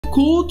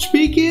Coach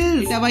pickle.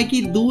 এটা ভাই কি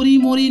দড়ি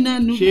মরি না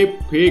শেপ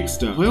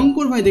ফিক্সড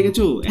ভয়ঙ্কর ভাই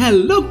দেখেছো।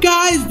 Hello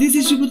guys, this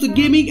is Subrata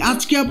gaming.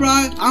 আজকে আমরা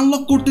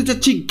আনলক করতে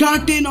যাচ্ছি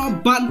গার্ডেন অফ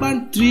বানবান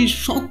 3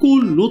 সকল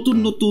নতুন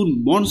নতুন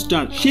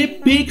monster, shape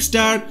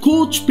ফিক্সটার,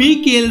 coach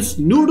pickles,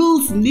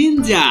 noodles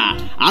Ninja,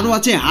 আরো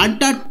আছে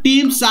হান্টার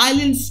টিম,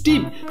 সাইলেন্ট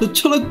স্টিভ। তো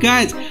চলো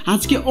গাইস,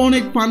 আজকে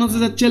অনেক ফান হতে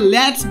যাচ্ছে,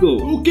 লেটস গো।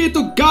 ওকে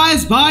তো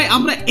গাইস ভাই,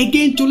 আমরা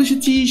এগেইন চলে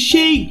এসেছি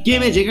সেই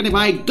গেমে যেখানে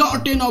ভাই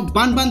গার্ডেন অফ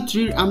বানবান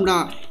 3 আমরা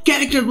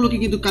ক্যারেক্টারগুলোকে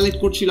কিন্তু কালেক্ট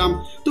করছিলাম।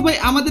 তো ভাই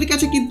আমাদের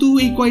কাছে কিন্তু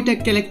এই কয়টা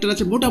ক্যারেক্টার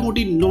আছে,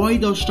 মোটামুটি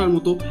 9-10টার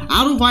মতো।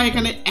 আরো ভাই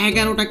এখানে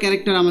 11টা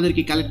ক্যারেক্টার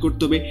আমাদেরকে কালেক্ট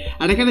করতে হবে।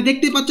 আর এখানে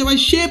দেখতে পাচ্ছ ভাই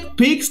শেপ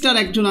ফিক্সটার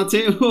একজন আছে,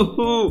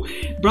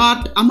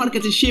 বাট আমার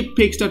কাছে শেপ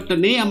ফিক্সটারটা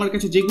নেই। আমার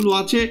কাছে যেগুলো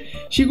আছে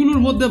সেগুলোর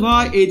মধ্যে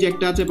ভাই এই যে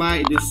একটা আছে ভাই,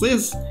 দিস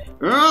ইজ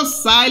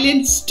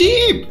সাইলেন্ট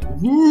স্টিভ।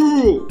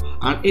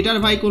 আর এটার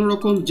ভাই কোনো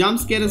রকম জাম্প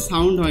স্কেয়ারের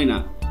সাউন্ড হয় না।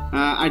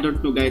 আই ডোন্ট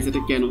নো গাইস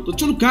এটা কেন। তো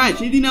চলো গাইস,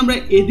 সেদিন আমরা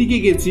এদিকে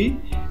গেছি।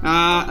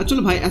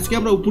 চলো ভাই আজকে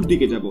আমরা উপর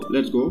দিকে যাব,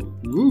 let's go.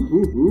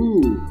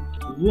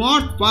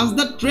 What pass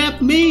the trap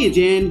maize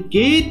and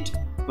gate.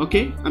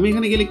 ওকে, আমি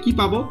এখানে গেলে কি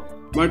পাবো?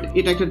 বাট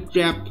এটা একটা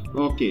ট্র্যাপ।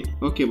 ওকে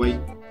ওকে ভাই,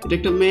 এটা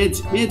একটা মেজ।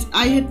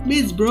 I hate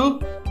maize bro.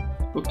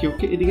 ওকে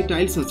ওকে, এদিকে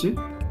টাইলস আছে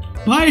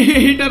ভাই।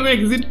 এটার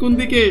এক্সিট কোন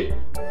দিকে?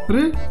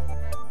 আরে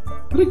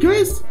আরে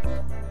গাইস,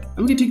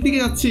 আমি কি ঠিক দিকে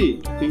যাচ্ছি?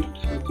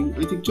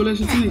 আই থিংক চলে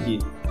এসেছি নাকি?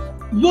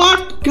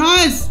 What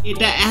guys,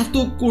 এটা এত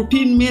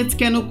কঠিন মেজ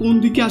কেন? কোন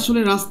দিকে আসলে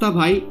রাস্তা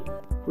ভাই?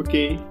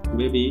 ওকে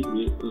বেবি,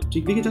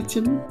 ঠিক দিকে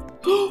যাচ্ছেন।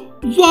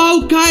 Wow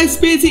guys,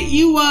 পেয়েছি।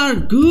 You are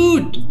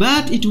good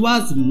but it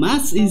was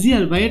much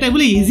easier ভাই। এটা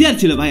বলে ইজিয়ার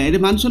ছিল ভাই, এটা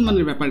মান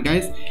সম্মানের ব্যাপার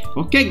গাইস।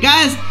 ওকে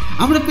গাইস,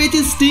 আমরা পেয়েছি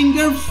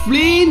Stinger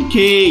Flynn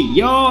K.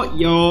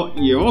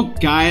 Yo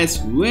guys,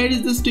 where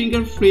is the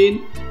stinger flynn?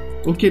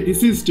 Okay, this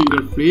is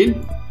stinger flynn.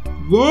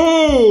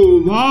 Whoa,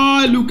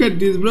 wow, look at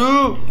this bro.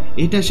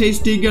 এটা সেই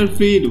স্টিঙ্গার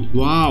ফ্লিন।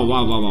 ওয়াও।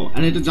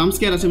 আর এটা জাম্প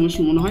স্কেয়ার আছে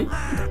মনে হয়।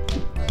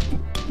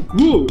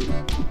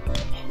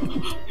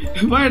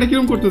 ভাই এটা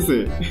কিরকম করতেছে?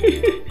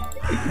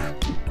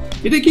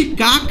 এটা কি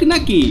কাক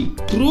নাকি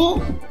ক্রো?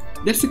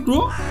 দ্যাটস এ ক্রো।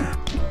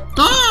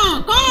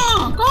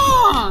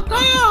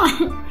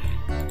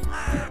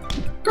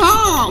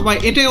 ভাই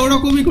এটা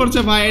ওরকমই করছে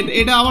ভাই।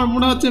 এটা আমার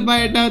মনে হচ্ছে ভাই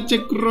এটা হচ্ছে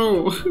ক্রো।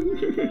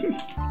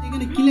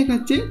 এখানে কি লেখা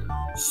আছে?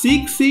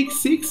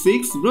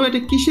 6666 ব্রো, এটা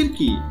কিসের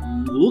কি?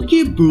 ওকে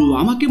ব্রো,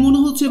 আমাকে মনে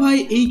হচ্ছে ভাই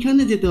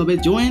এইখানে যেতে হবে,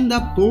 জয়েন দ্য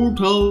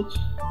পোর্টাল।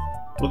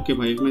 ওকে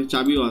ভাই, এখানে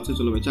চাবিও আছে।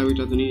 চলো ভাই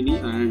চাবিটা তো নিয়ে নিই।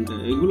 অ্যান্ড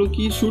এগুলো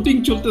কি শুটিং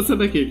চলতেছে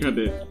নাকি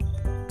এখানে?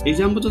 এই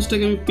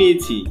জাম্পোটাসটাকে আমি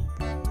পেয়েছি।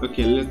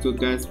 ওকে লেটস গো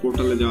গাইস,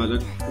 পোর্টালে যাওয়া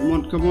যাক।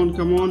 Come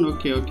on.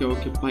 ওকে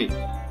ভাই,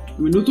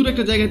 আমি নতুন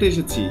একটা জায়গাতে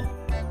এসেছি।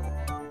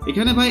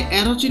 এখানে ভাই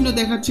অ্যারো চিহ্ন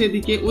দেখাচ্ছে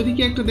এদিকে,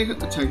 ওদিকে একটা দেখা।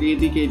 আচ্ছা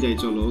এদিকেই যাই,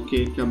 চলো। ওকে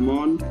কাম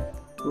অন।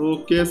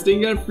 ওকে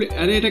স্টিঙ্গার,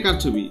 আরে এটা কার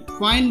ছবি?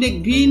 ফাইন্ড এ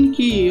গ্রিন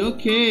কি।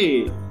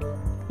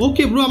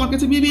 ওকে ব্রো, আমার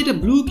কাছে মেবি এটা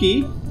ব্লু কি।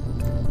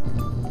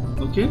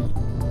 Okay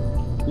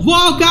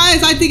wow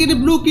guys, I think এটা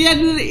ব্লু কি।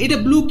 এটা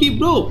ব্লু কি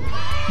ব্রো?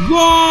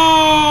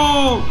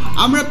 ওয়াও,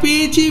 আমরা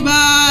পেয়েছি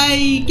ভাই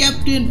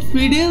captain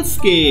ফিডেলস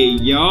K.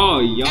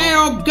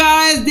 Yo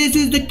guys, this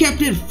is the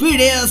captain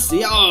ফিডেলস।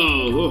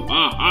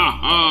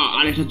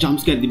 আর একটা জাম্প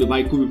স্কেয়ার দিবে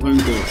ভাই, খুবই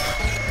ভয়ঙ্কর।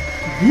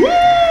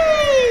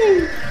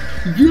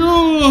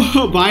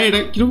 ভাই এটা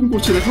কিরকম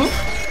করছে দেখো।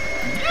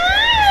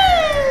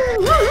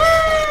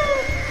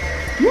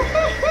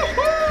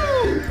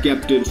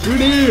 ক্যাপ্টেন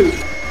ফিডেল,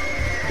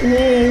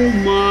 ও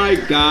মাই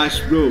গশ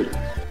ব্রো,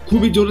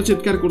 খুবই জোরে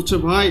চিৎকার করছে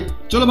ভাই।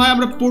 চলো ভাই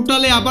আমরা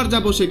পোর্টালে আবার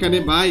যাব সেখানে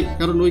ভাই,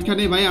 কারণ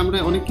ওইখানে ভাই আমরা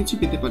অনেক কিছু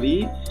পেতে পারি।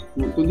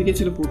 কোন দিকে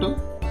ছিল পোর্টাল?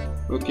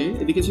 ওকে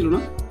এদিকে ছিল না।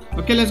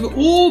 Okay let's go.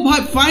 ও ভাই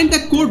ফাইন্ড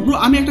দ্য কোড ব্রো,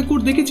 আমি একটা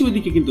কোড দেখেছি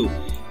ওইদিকে, কিন্তু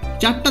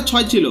 4টা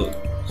 6 ছিল।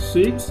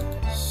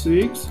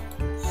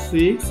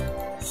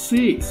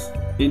 6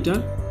 এন্টার।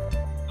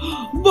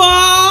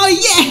 Wow,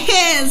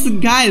 yes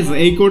guys,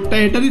 এই কোডটা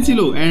এটারই ছিল।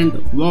 And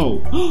wow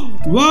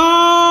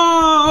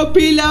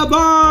পিলা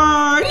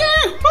bird.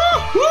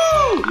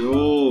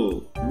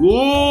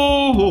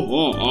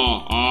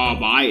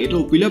 ভাই এটা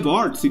পিলা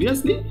বার্ড,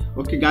 সিরিয়াসলি?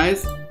 ওকে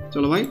গাইস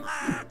চলো ভাই।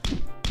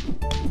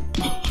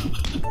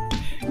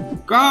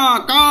 কা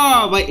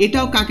ভাই,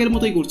 এটাও কাকের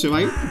মতোই করছে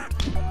ভাই।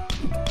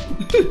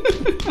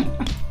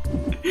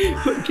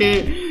 ওকে,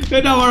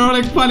 এটা আমার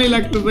অনেক ফানি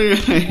লাগতেছে।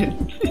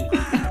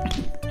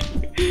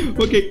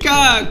 ওকে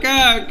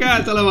কা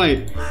চলো ভাই,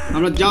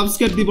 আমরা জাম্প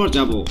স্কেয়ার দিব আর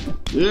যাবো।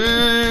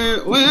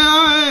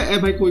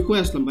 ভাই কই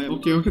আসলাম ভাই?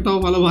 ওকে তাও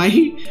ভালো ভাই,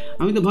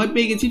 আমি তো ভয়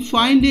পেয়ে গেছি।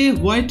 ফাইন্ড এ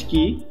হোয়াইট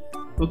কি।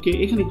 ওকে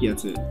এখানে কি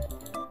আছে?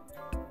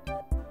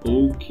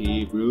 ওকে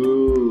ব্রো,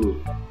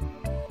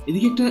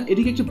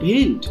 এদিকে একটা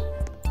ভেন্ট।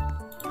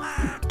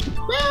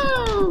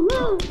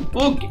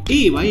 ওকে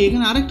এই ভাই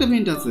এখানে আরেকটা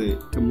ভেন্ট আছে।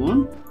 Come on.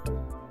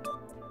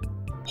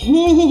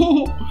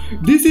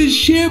 This is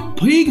shape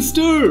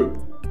ফিক্সটার।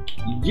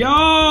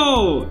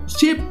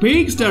 Shape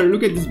ফিক্সটার,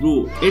 look at this bro.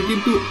 এর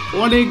কিন্তু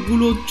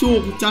অনেকগুলো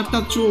চোখ, 4টা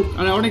চোখ,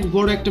 আর অনেক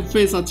বড় একটা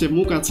ফেস আছে,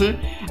 মুখ আছে।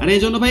 আর এই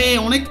জন্য ভাই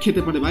অনেক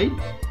খেতে পারে ভাই।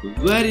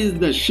 Where is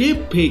the shape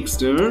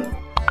ফিক্সটার?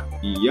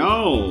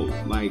 Yo,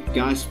 my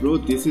gosh, bro,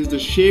 this is the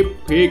shape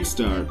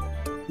fixer.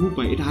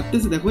 ভাই এটা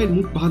হাঁটতেছে, দেখো এর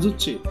মুখ ভাঁজ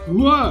হচ্ছে।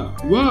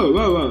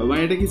 ভাই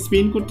এটা কি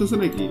স্পিন করতেছে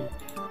নাকি?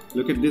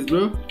 Look at this,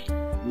 bro.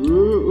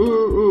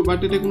 But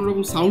এটা কোনো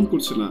রকম সাউন্ড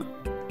করছে না,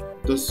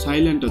 তো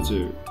সাইলেন্ট আছে।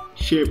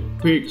 শেপ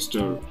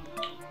ফিক্সটার।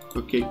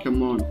 ওকে, কাম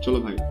অন, চলো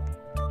ভাই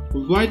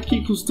হোয়াইট কি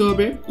খুঁজতে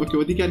হবে। ওকে,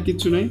 ওদিকে আর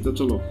কিছু নাই, তো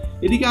চলো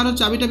এদিকে আরো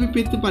চাবি টাবি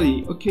পেতে পারি।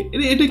 ওকে,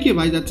 এটা কি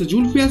ভাই যাচ্ছে,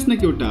 জুলফিয়াস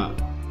নাকি ওটা?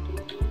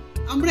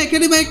 আমরা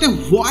এখানে ভাই একটা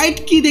হোয়াইট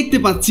কি দেখতে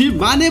পাচ্ছি,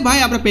 মানে ভাই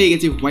আমরা পেয়ে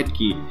গেছি হোয়াইট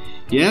কি।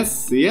 ইয়েস,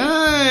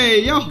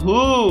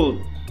 ইয়াহো,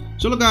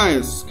 চলো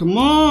গাইস কাম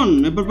অন।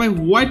 এবার ভাই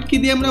হোয়াইট কি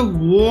দিয়ে আমরা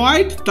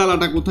হোয়াইট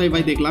তালাটা কোথায়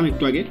ভাই দেখলাম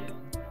একটু আগে।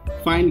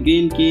 ফাইন্ড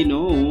গ্রিন কি,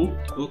 নো।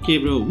 ওকে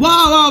ব্রো,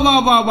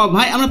 ওয়াও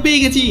ভাই আমরা পেয়ে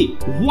গেছি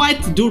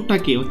হোয়াইট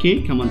ডোরটাকে। ওকে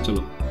কাম অন,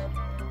 চলো।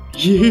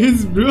 ইয়েস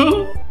ব্রো,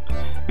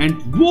 এন্ড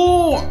ও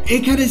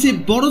এখানে সে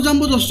বড়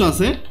জাম্বো জশটা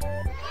আছে।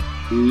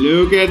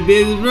 লুক এট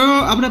দিস ব্রো,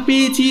 আমরা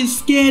পেয়েছি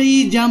স্ক্যারি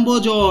জাম্বো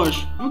জশ।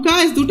 ও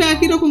গাইস, দুটো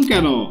একই রকম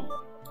কেন?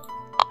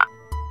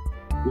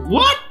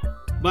 হোয়াট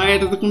ভাই,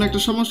 এটাতে কোনো একটা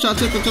সমস্যা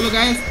আছে। তো চলো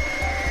গাইস,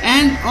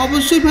 এন্ড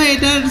অবশ্যই ভাই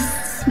এটার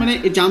মানে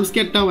জাম্প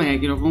স্ক্যারটাও ভাই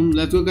একই রকম।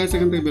 লেটস গো গাইস,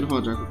 এখান থেকে বের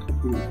হওয়া যাক।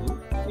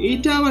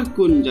 এটা আবার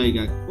কোন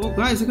জায়গা? ও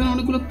গাইস, এখানে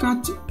অনেকগুলো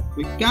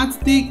কাঁচ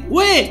দিক।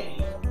 ওয়ে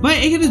ভাই,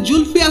 এখানে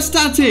জুলফিয়াসটা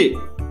আছে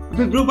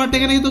ব্রো, বাট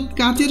এখানে তো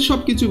কাঁচের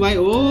সবকিছু ভাই।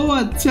 ও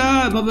আচ্ছা,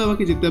 ভাবে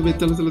আমাকে যেতে হবে।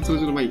 চলো চলো চলো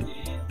চলো ভাই,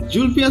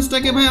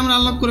 জুলফিয়াসটাকে ভাই আমরা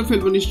আনলক করে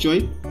ফেলবো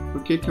নিশ্চয়ই।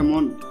 ওকে কাম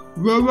অন।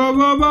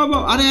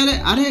 আরে আরে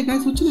আরে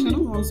গাইস, হচ্ছে না কেন?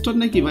 মনস্টার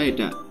নাকি ভাই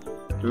এটা?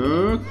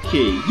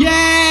 ওকে,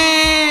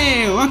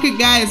 ওকে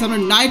গাইস, আমরা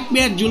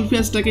নাইটমেয়ার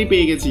জুলফিয়াসটাকে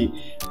পেয়ে গেছি।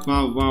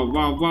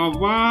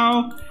 Wow,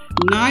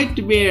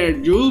 nightmare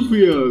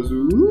জুলফিয়াস।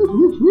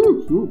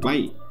 ভাই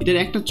এটার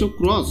একটা চোখ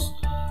ক্রস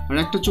আর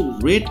একটা চোখ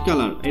রেড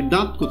কালার। এর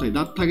দাঁত কোথায়?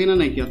 দাঁত থাকে না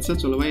নাকি? আচ্ছা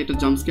চলো ভাই, এটা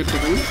জাম্প স্ক্যারটা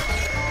করি।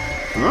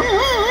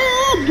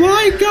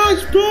 ভাই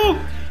গাইস ব্রো,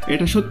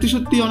 এটা সত্যি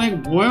সত্যি অনেক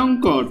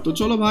ভয়ঙ্কর। তো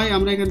চলো ভাই,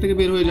 আমরা এখান থেকে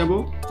বের হয়ে যাব।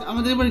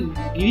 আমাদের এবার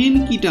গ্রিন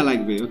কিটা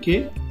লাগবে। ওকে,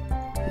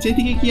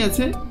 সেদিকে কি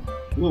আছে?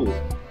 ও,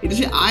 এটা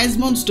সে আইস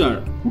মনস্টার।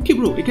 ওকে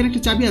ব্রো, এখানে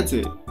একটা চাবি আছে।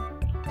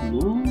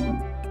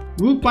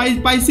 ও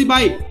পাইছি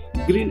ভাই,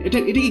 গ্রিন। এটা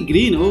কি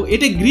গ্রিন? ও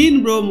এটা গ্রিন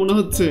ব্রো মনে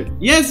হচ্ছে।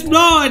 ইয়েস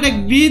ব্রো, এটা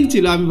গ্রিন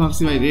ছিল, আমি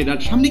ভাবছি ভাই রেড। আর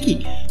সামনে কি?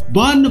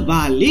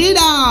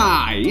 বানবালেনা।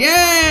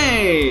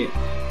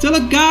 চলো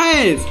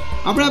গাইস,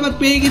 আমরা আবার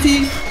পেয়ে গেছি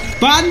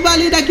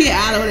বানবালেনা কি।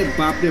 আর ওরে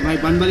বাপরে ভাই,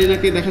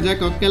 বানবালেনাকে দেখা যাক।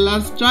 ওকে,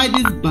 let's try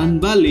this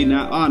বানবালেনা।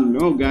 O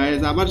no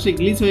guys, আবার সে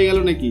গ্লিচ হয়ে গেল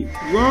নাকি?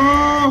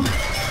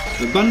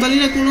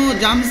 বানবালেনা কোনো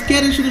জাম্প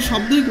স্ক্যারে শুধু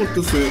শব্দই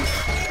করতেছে,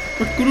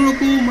 বাট কোনো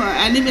রকম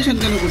অ্যানিমেশন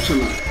কেন করছে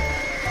না?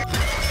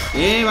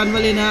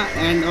 বানবালেনা,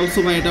 এন্ড অলসো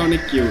ভাই এটা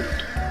অনেক কিউট।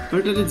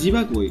 বাট এটা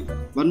জিভা কই?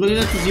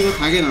 বানবালেনা তো জিভা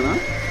থাকে না না?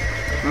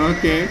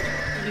 ওকে,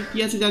 কি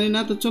আছে জানি না।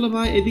 তো চলো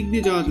ভাই, এদিক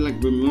দিয়ে যাওয়া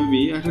লাগবে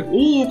মেবি। ও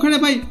ওখানে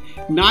ভাই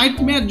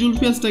নাইটমেয়ার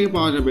জুলফিয়াসটাকে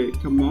পাওয়া যাবে।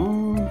 কাম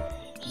অন,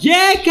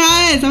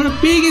 গাইস, আমরা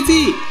পেয়ে গেছি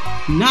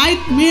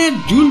nightmare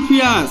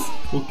জুলফিয়াস।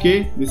 Okay,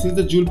 this is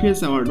the জুলফিয়াস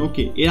award.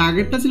 ওকে, এর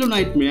আগেরটা ছিল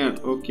নাইটমেয়ার।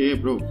 ওকে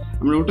ব্রো,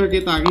 আমরা ওটাকে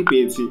তো আগেই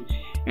পেয়েছি।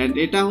 এন্ড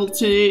এটা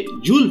হচ্ছে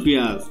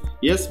জুলফিয়াস।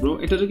 ইয়েস ব্রো,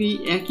 এটা কি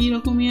একই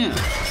রকমই?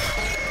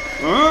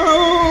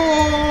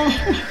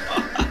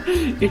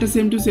 এটা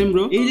সেম টু সেম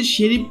ব্রো। এই যে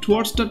শেরিফ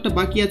টুয়ার্ডস্টারটা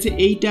বাকি আছে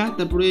এইটা,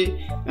 তারপরে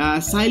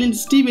সাইলেন্ট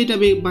স্টিভ এটা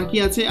বাকি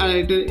আছে, আর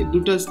এটা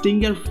দুটো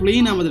স্টিঙ্গার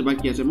ফ্লিন আমাদের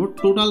বাকি আছে। মোট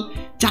টোটাল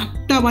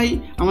 4টা ভাই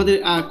আমাদের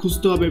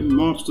খুঁজতে হবে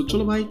মর্ফস। তো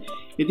চলো ভাই,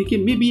 এদিকে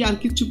মেবি আর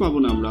কিছু পাবো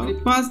না আমরা।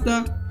 পাস দা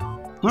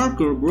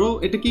পার্কার ব্রো,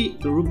 এটা কি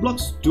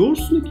রোবলক্স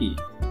ডোরস নাকি?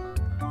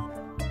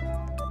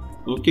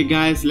 Okay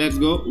guys, let's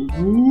go.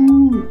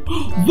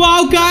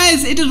 Wow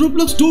guys, এটা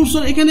রোবলক্স ডোরস।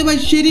 এখানে ভাই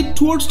শেরিফ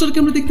টুয়ার্ডস্টারকে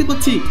আমরা দেখতে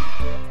পাচ্ছি।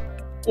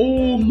 ও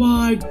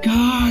মাই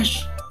গশ,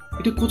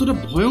 এটা কতটা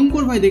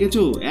ভয়ঙ্কর ভাই,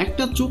 দেখেছো?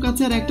 একটা চোখ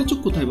আছে, আর একটা চোখ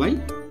কোথায় ভাই?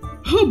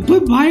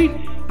 ভাই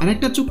আর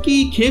একটা চোখ কি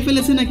খেয়ে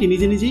ফেলেছে নাকি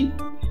নিজে নিজেই?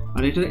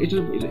 আর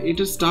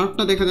এটা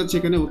স্টারটা দেখা যাচ্ছে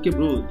এখানে। Okay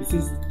bro, this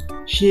is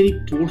sheriff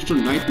টুয়ার্ডস্টার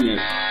nightmare.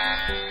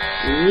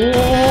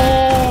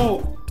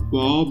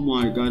 O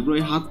my god bro,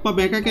 এই হাত পা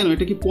বেঁকা কেন?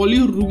 এটা কি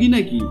পলিওর রোগী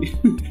নাকি?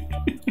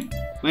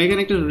 ভাই এখানে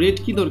একটা রেড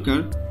কি দরকার।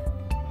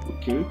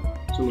 ওকে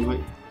চলো ভাই,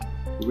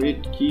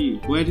 রেড কি,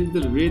 হোয়াট ইজ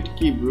দ্য রেড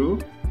কি ব্রো?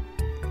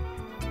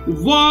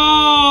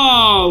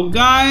 ওয়াও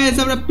গাইস,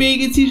 আমরা পেয়ে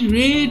গেছি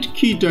রেড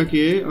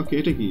কিটাকে। ওকে,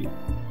 এটা কি?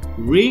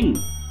 রিং।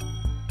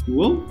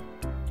 ও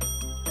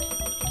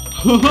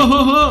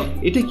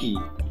এটা কি?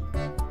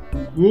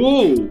 ও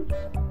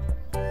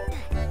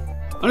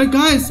আরে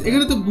গাইস,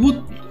 এখানে তো ভূত।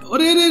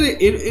 আরে আরে আরে,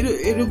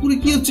 এর উপরে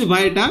কি হচ্ছে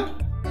ভাই এটা?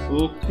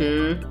 ওকে,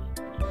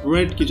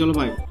 রেড কি, চলো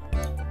ভাই।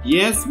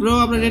 ইয়েস ব্রো,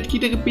 আমরা রেড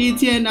কিটাকে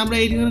পেয়েছি, এন্ড আমরা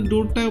এইখানে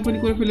ডোরটা ওপেন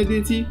করে ফেলে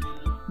দিয়েছি।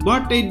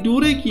 বাট এই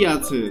ডোরে কি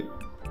আছে?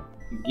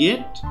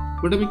 গেট।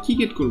 বাট আমি কি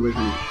গেট করবো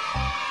এখানে?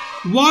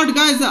 হোয়াট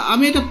গাইস,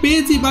 আমি এটা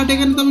পেয়েছি, বাট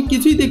এখানে তো আমি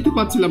কিছুই দেখতে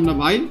পাচ্ছিলাম না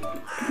ভাই।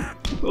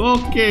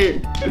 ওকে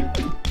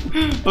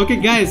ওকে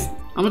গাইস,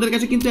 আমাদের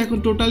কাছে কিন্তু এখন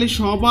টোটালি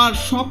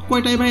সব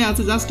কয়টাই ভাই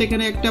আছে। জাস্ট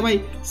এখানে একটা ভাই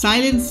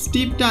সাইলেন্ট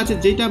স্টিপটা আছে,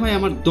 যেটা ভাই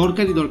আমার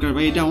দরকার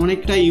ভাই। এটা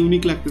অনেকটা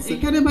ইউনিক লাগতেছে।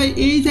 এখানে ভাই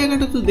এই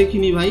জায়গাটা তো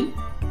দেখিনি ভাই।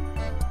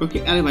 ওকে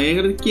আরে ভাই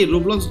এখানে কি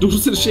রোবলক্স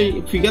ডোরসের সেই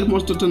ফিগার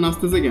মনস্টারটা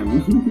নাচতেছে কেন?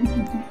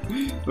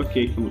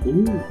 ওকে ও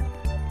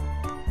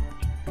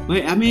ভাই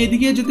আমি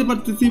এদিকে যেতে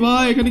পারতেছি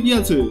ভাই। এখানে কি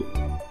আছে?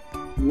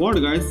 হোয়াট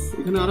গাইস,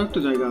 এখানে আরো একটা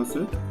জায়গা আছে।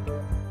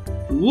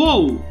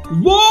 Wow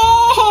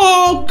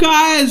wow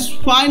guys,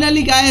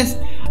 finally guys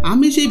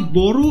আমি সেই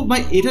বড়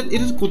ভাই, এটা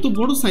কত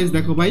বড় সাইজ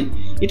দেখো ভাই,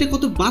 এটা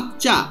কত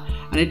বাচ্চা।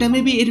 আর এটা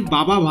মেবি এর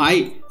বাবা ভাই,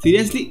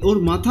 সিরিয়াসলি ওর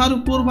মাথার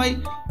উপর ভাই,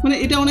 মানে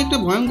এটা অনেকটা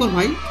ভয়ঙ্কর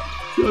ভাই।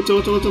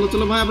 চলো চলো চলো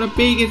চলো ভাই, আমরা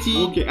পেয়ে গেছি।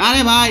 ওকে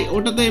আরে ভাই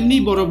ওটা তো এমনি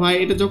বড় ভাই,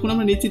 এটা যখন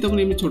আমরা নিচ্ছি তখন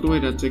এমনি ছোট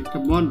হয়ে যাচ্ছে।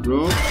 Come on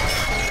bro.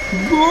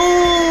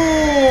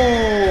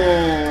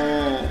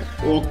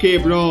 Okay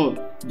bro,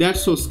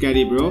 that's so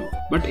scary bro.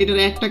 But এটার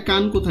একটা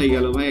কান কোথায়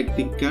গেল ভাই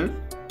একদিককার?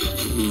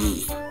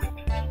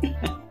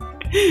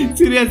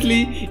 সিরিয়াসলি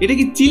এটা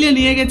কি চিলে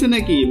নিয়ে গেছে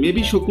নাকি?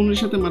 মেবি শকুনের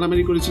সাথে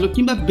মারামারি করেছিল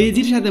কিংবা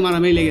বেজির সাথে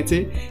মারামারি লেগেছে।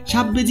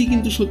 সাপ বেজি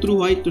কিন্তু শত্রু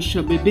হয়, তো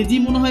সাপ বেজি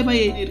মনে হয় ভাই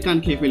এর কান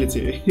খেয়ে ফেলেছে।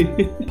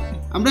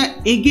 আমরা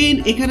এগেইন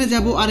এখানে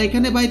যাব, আর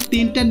এখানে ভাই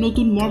 3টা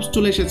নতুন মবস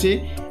চলে এসেছে,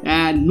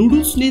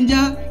 নুডলস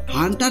নিনজা,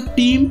 হান্টার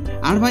টিম,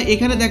 আর ভাই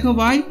এখানে দেখো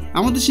ভাই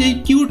আমাদের সেই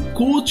কিউট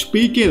কোচ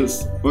পিকলস।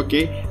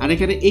 ওকে আর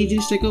এখানে এই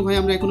জিনিসটাকেও ভাই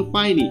আমরা এখনো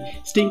পাইনি,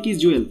 স্টিংকি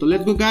জুয়েল। তো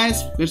let's go guys,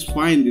 let's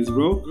find this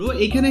bro. Bro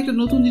এখানে একটা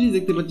নতুন জিনিস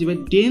দেখতে পাচ্ছি ভাই,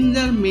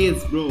 ডেঞ্জার মেজ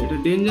ব্রো। এটা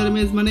ডেঞ্জার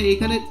মেজ মানে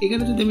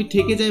এখানে যদি আমি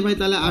ঠেকে যাই ভাই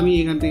তাহলে আমি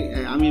এখান থেকে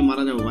আমি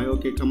মারা যাবো ভাই।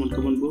 ওকে কামন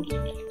কামন ব্রো,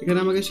 এখানে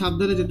আমাকে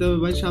সাবধানে যেতে হবে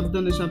ভাই,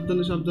 সাবধানে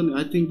সাবধানে সাবধানে।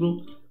 আই থিঙ্ক ব্রো,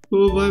 ও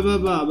ভাই ভাই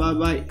ভাই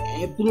ভাই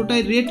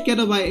পুরোটাই রেড কেন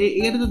ভাই?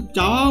 এখানে তো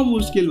যাওয়াও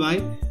মুশকিল ভাই।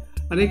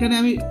 আর এখানে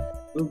আমি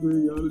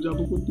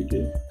যাবো কোন দিকে?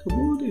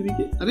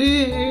 এদিকে, আরে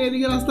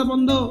এদিকে রাস্তা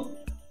বন্ধ,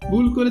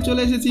 ভুল করে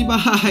চলে এসেছি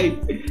ভাই।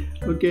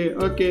 ওকে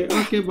ওকে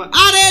ওকে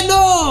আরে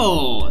no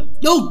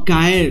no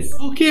guys.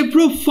 Okay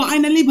bro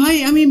finally ভাই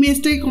আমি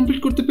মেজটাকে কমপ্লিট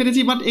করতে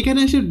পেরেছি। বাট এখানে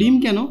এসে ডিম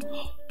কেন?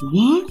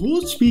 হোয়াট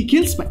কোচ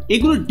পিকলস,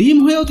 এগুলো ডিম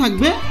হয়েও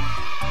থাকবে?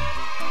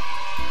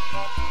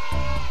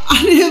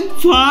 আরে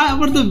ভাই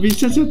আমার তো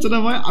বিশ্বাস হচ্ছে না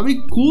ভাই, আমি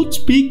কোচ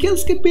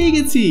পিকলস কে পেয়ে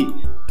গেছি।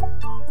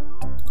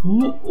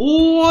 ও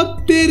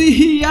তেরি,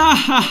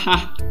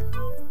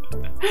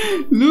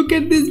 look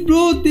at this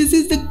bro, this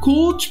is the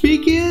coach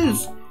pickles,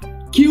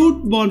 cute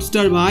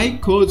monster ভাই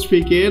কোচ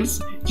পিকলস,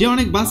 যে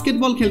অনেক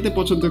বাস্কেটবল খেলতে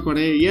পছন্দ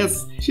করে। ইয়েস,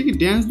 সে কি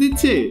ড্যান্স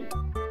দিচ্ছে?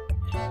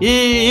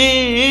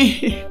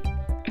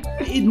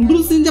 এই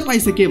নুডলস নিনজা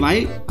পাইছে কে ভাই?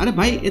 আরে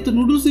ভাই এ তো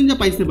নুডলস নিনজা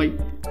পাইছে ভাই।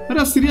 আরে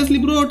সিরিয়াসলি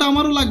ব্রো ওটা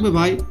আমারও লাগবে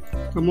ভাই।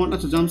 Come on.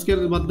 আচ্ছা জাম্প স্কেয়ার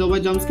বাদ দাও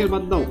ভাই, জাম্প স্কেয়ার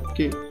বাদ দাও।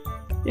 ওকে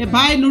এ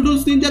ভাই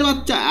নুডলস নিনজার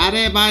বাচ্চা,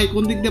 আরে ভাই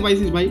কোন দিক দিয়ে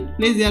পাইছিস ভাই?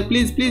 Please year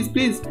please please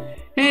please,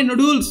 hey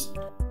noodles,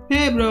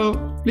 hey bro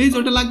please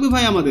ওটা লাগবে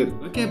ভাই আমাদের।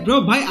 ওকে ব্রো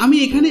ভাই আমি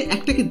এখানে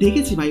একটাকে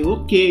দেখেছি ভাই।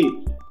 ওকে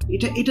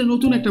এটা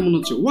নতুন একটা মনে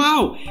হচ্ছে।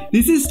 Wow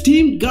this is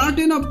team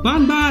garden of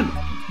বানবান।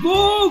 ও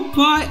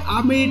ভাই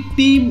আমি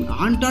টিম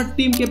হান্টার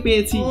টিমকে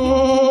পেয়েছি। ও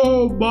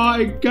মাই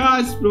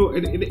গড ব্রো,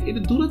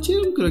 এটা দৌড়াচ্ছে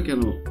এরকম করে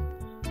কেন?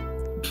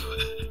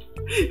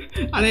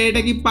 আরে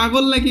এটা কি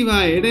পাগল নাকি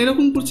ভাই? এটা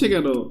এরকম করছে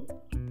কেন?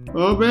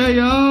 ওবে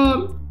यार।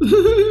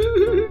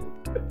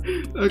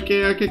 ওকে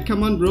ওকে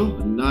কাম অন ব্রো।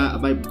 না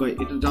ভাই ভাই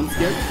এটা জাম্প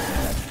স্কেয়ার।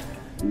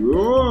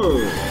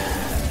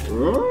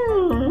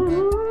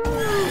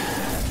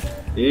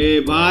 এ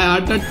ভাই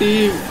হান্টার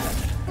টিম,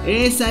 এ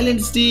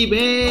সাইলেন্ট স্টিভ,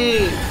 এ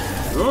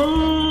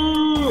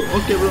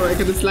ওকে ব্রো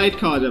এখানে স্লাইড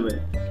খাওয়া যাবে।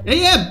 এই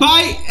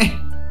ভাই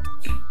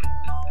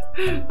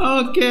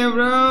okay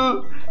bro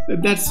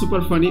that's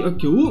super funny.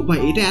 ওকে ও ভাই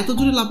এটা এত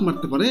জোরে লাফ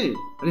মারতে পারে?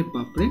 আরে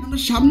বাপরে। আমরা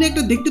সামনে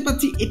একটা দেখতে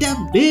পাচ্ছি, এটা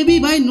বেবি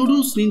ভাই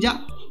নুডলস নিনজা।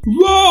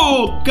 Whoa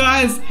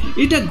guys,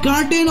 এটা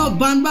garden of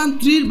বানবান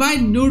 3 by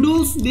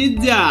noodles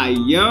Ninja.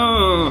 Yo,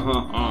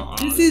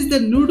 this is the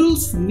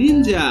noodles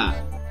ninja.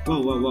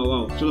 Wow wow wow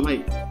wow,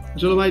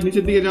 চলো ভাই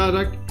নিচের দিকে যাওয়া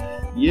যাক।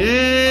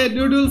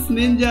 Noodles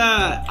Ninja,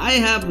 I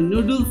have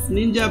noodles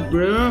ninja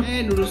bro.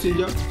 Noodles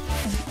Ninja.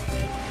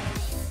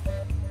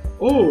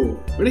 ও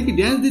এটা কি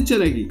ড্যান্স দিচ্ছে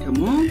নাকি? Come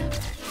on.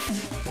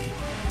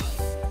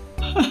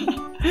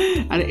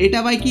 আরে এটা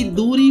ভাই কি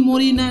দড়ি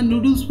মরি না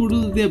নুডলস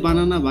ফুডলস দিয়ে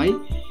বানানা ভাই?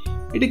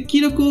 এটা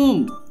কিরকম?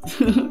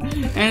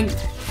 And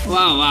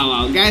wow wow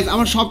wow guys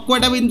আমার সব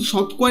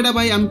কয়টা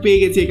ভাই আমি পেয়ে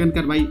গেছি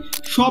এখানকার ভাই।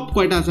 সব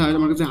কয়টা আছে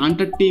আমার কাছে।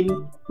 হান্টার টিম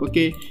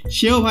ওকে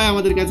সেও ভাই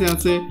আমাদের কাছে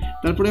আছে।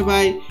 তারপরে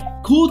ভাই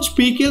কোচ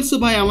পিকলসও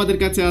ভাই আমাদের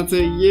কাছে আছে।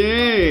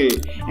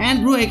 এন্ড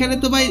ব্রো এখানে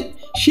তো ভাই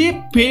শেপ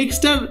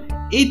ফেকস্টার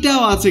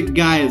এটাও আছে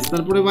গাইস।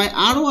 তারপরে ভাই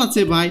আরো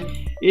আছে ভাই,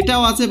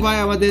 এটাও আছে ভাই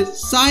আমাদের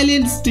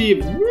সাইলেন্ট স্টিভ।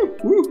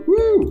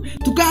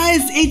 তো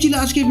গাইস এই ছিল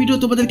আজকের ভিডিও।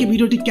 তোমাদেরকে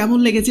ভিডিওটি কেমন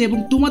লেগেছে এবং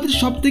তোমাদের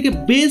সবথেকে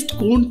বেস্ট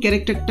কোন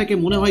ক্যারেক্টারটাকে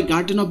মনে হয়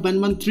গার্ডেন অফ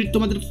বানবান 3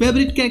 তোমাদের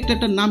ফেভারিট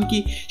ক্যারেক্টারটার নাম কি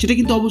সেটা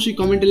কিন্তু অবশ্যই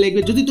কমেন্টে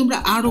লিখবে। যদি তোমরা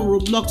আরো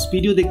রোবলক্স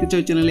ভিডিও দেখতে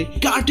চাও চ্যানেলে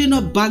গার্ডেন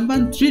অফ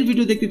বানবান 3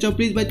 ভিডিও দেখতে চাও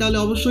প্লিজ ভাই তাহলে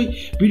অবশ্যই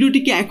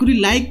ভিডিওটিকে এখনই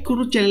লাইক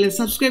করো, চ্যানেলে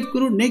সাবস্ক্রাইব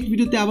করো। নেক্সট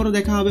ভিডিওতে আবারও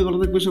দেখা হবে। ভালো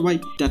থাকবে সবাই,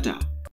 টাটা।